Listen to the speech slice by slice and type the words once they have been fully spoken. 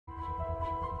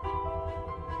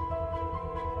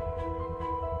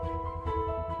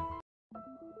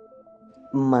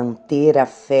Manter a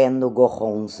fé no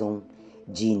Gohonzon,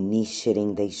 de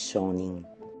Nichiren Daishonin.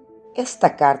 Esta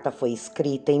carta foi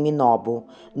escrita em Minobu,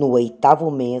 no 8º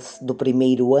mês do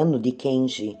primeiro ano de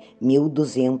Kenji,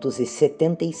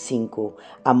 1275,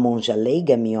 a monja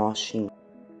leiga Myoshin.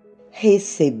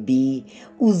 Recebi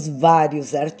os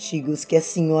vários artigos que a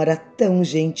senhora tão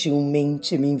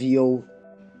gentilmente me enviou.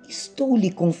 Estou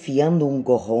lhe confiando um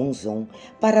Gohonzon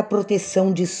para a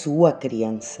proteção de sua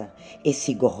criança.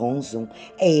 Esse Gohonzon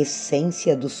é a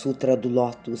essência do Sutra do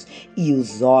Lótus e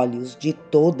os olhos de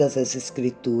todas as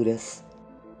escrituras.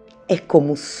 É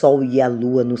como o sol e a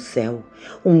lua no céu,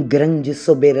 um grande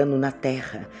soberano na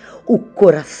terra, o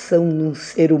coração num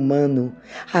ser humano,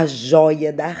 a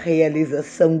joia da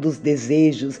realização dos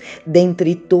desejos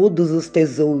dentre todos os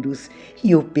tesouros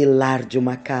e o pilar de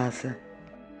uma casa.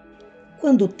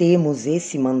 Quando temos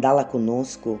esse mandala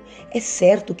conosco, é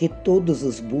certo que todos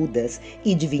os Budas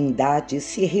e divindades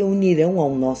se reunirão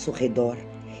ao nosso redor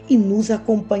e nos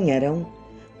acompanharão,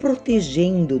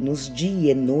 protegendo-nos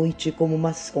dia e noite como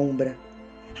uma sombra.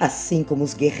 Assim como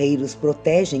os guerreiros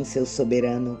protegem seu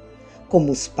soberano,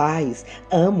 como os pais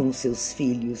amam seus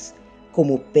filhos,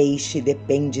 como o peixe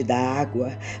depende da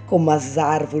água, como as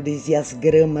árvores e as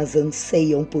gramas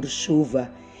anseiam por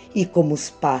chuva, e como os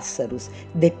pássaros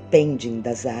dependem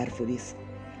das árvores.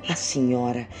 A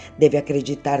senhora deve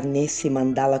acreditar nesse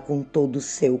mandala com todo o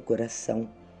seu coração.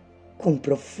 Com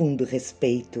profundo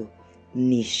respeito,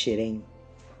 Nichiren.